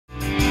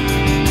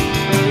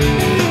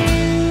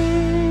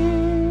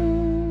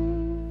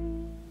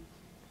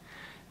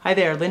Hi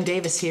there, Lynne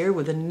Davis here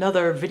with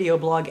another video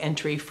blog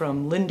entry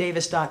from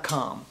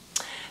lynnedavis.com.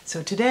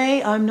 So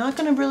today I'm not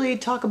going to really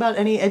talk about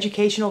any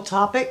educational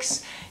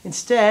topics.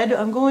 Instead,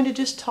 I'm going to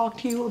just talk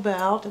to you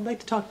about, I'd like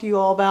to talk to you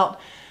all about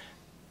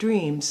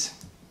dreams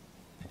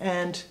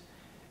and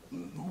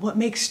what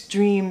makes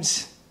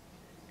dreams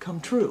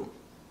come true.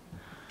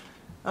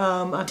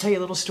 I'll tell you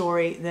a little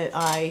story that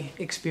I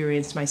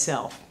experienced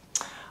myself.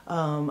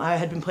 I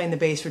had been playing the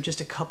bass for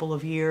just a couple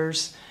of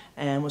years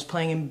and was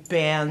playing in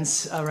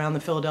bands around the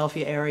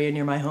Philadelphia area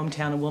near my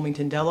hometown of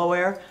Wilmington,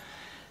 Delaware.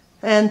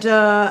 And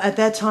at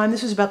that time,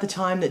 this was about the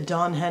time that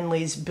Don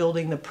Henley's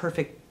Building the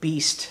Perfect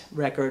Beast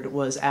record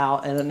was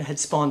out and had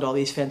spawned all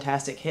these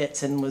fantastic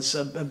hits and was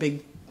a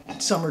big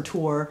summer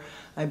tour,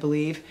 I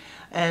believe.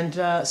 And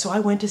so I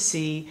went to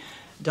see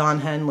Don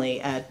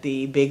Henley at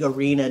the big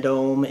arena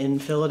dome in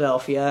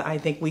Philadelphia. I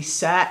think we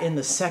sat in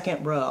the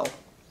second row.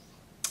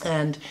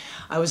 And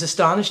I was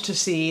astonished to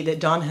see that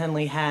Don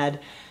Henley had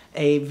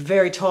a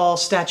very tall,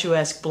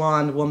 statuesque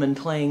blonde woman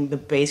playing the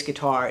bass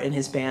guitar in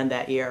his band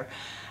that year.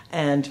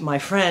 And my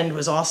friend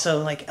was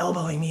also like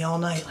elbowing me all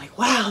night, like,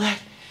 wow,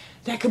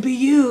 that could be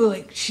you.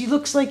 Like, she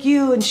looks like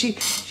you, and she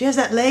has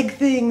that leg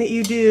thing that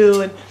you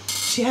do, and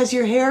she has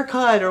your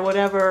haircut or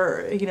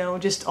whatever, you know,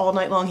 just all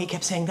night long he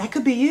kept saying, that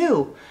could be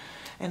you.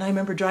 And I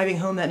remember driving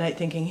home that night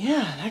thinking,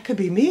 yeah, that could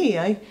be me.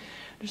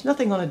 There's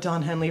nothing on a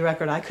Don Henley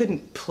record I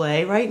couldn't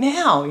play right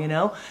now, you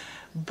know.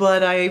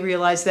 But I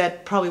realized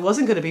that probably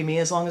wasn't going to be me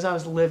as long as I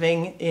was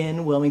living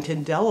in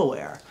Wilmington,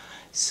 Delaware.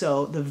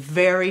 So the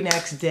very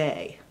next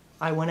day,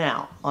 I went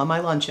out on my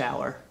lunch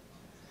hour,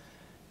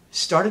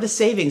 started a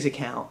savings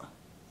account,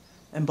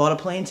 and bought a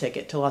plane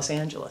ticket to Los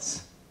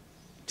Angeles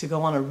to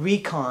go on a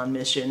recon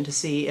mission to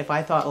see if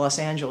I thought Los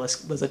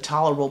Angeles was a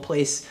tolerable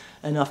place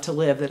enough to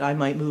live that I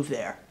might move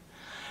there.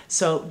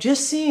 So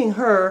just seeing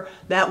her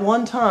that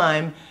one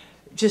time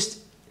just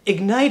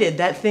ignited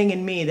that thing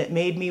in me that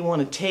made me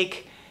want to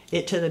take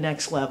it to the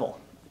next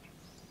level.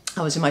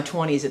 I was in my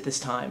 20s at this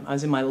time. I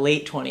was in my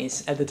late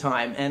 20s at the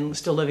time and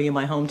still living in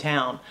my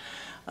hometown.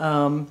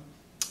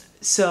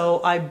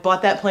 So I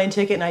bought that plane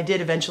ticket and I did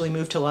eventually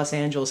move to Los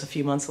Angeles a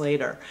few months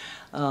later.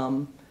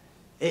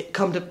 It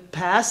come to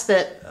pass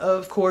that,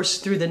 of course,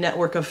 through the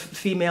network of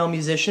female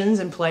musicians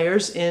and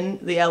players in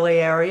the LA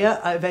area,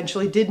 I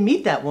eventually did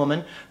meet that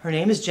woman. Her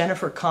name is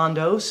Jennifer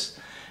Condos.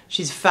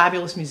 She's a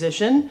fabulous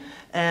musician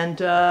and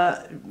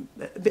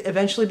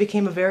eventually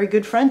became a very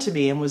good friend to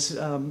me and was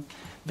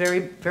very,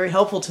 very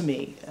helpful to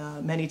me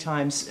many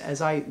times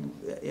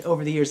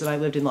over the years that I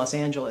lived in Los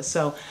Angeles.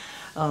 So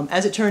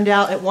as it turned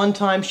out, at one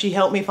time she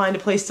helped me find a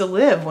place to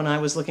live when I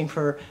was looking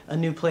for a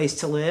new place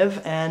to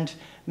live, and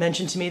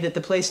mentioned to me that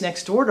the place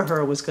next door to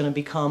her was going to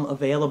become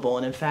available.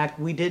 And in fact,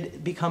 we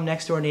did become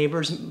next door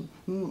neighbors.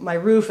 My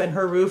roof and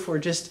her roof were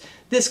just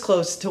this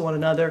close to one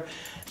another,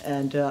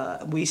 and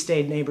we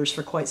stayed neighbors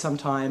for quite some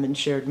time and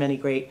shared many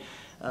great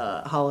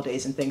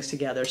holidays and things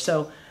together.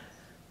 So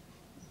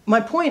my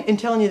point in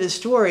telling you this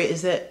story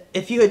is that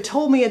if you had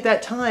told me at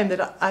that time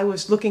that I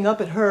was looking up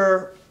at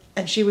her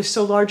and she was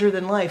so larger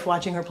than life,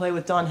 watching her play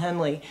with Don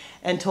Henley,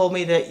 and told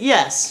me that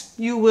yes,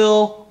 you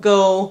will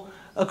go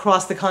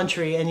across the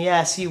country, and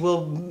yes, you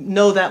will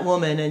know that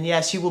woman, and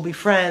yes, you will be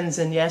friends,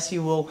 and yes,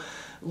 you will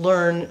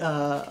learn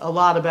a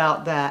lot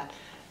about that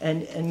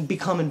and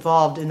become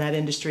involved in that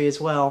industry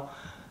as well,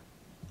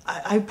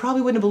 I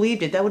probably wouldn't have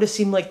believed it. That would have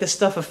seemed like the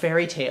stuff of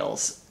fairy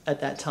tales at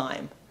that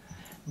time.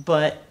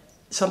 But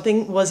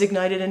something was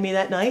ignited in me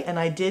that night, and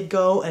I did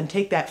go and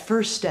take that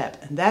first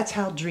step, and that's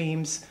how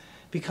dreams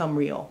become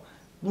real.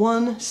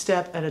 One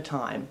step at a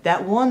time.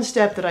 That one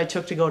step that I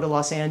took to go to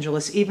Los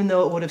Angeles, even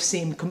though it would have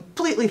seemed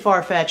completely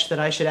far-fetched that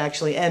I should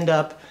actually end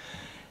up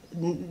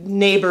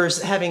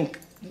neighbors having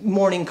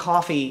morning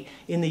coffee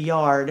in the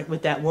yard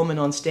with that woman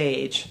on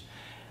stage.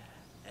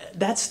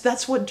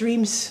 That's what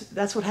dreams,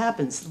 that's what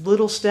happens.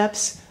 Little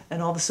steps,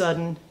 and all of a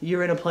sudden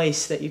you're in a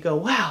place that you go,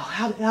 wow,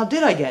 how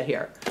did I get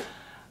here?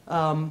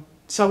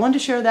 So I wanted to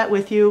share that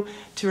with you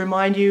to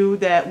remind you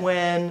that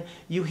when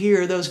you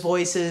hear those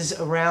voices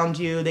around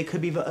you, they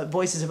could be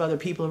voices of other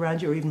people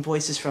around you or even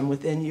voices from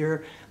within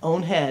your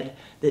own head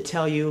that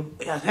tell you,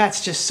 yeah,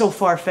 that's just so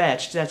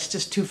far-fetched, that's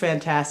just too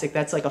fantastic,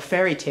 that's like a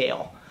fairy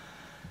tale.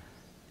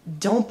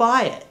 Don't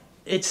buy it.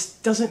 It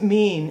doesn't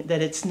mean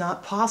that it's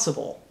not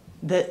possible,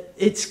 that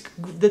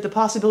the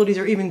possibilities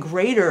are even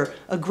greater,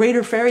 a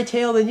greater fairy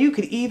tale than you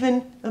could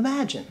even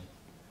imagine.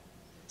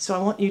 So I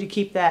want you to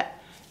keep that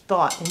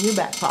thought in your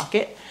back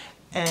pocket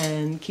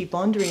and keep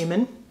on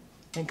dreaming,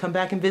 and come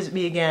back and visit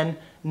me again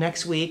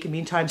next week. In the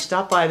meantime,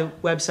 stop by the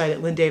website at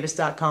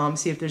lynnedavis.com,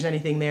 see if there's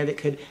anything there that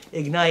could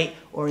ignite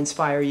or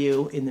inspire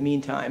you in the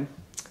meantime.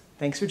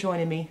 Thanks for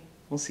joining me.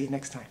 We'll see you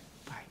next time.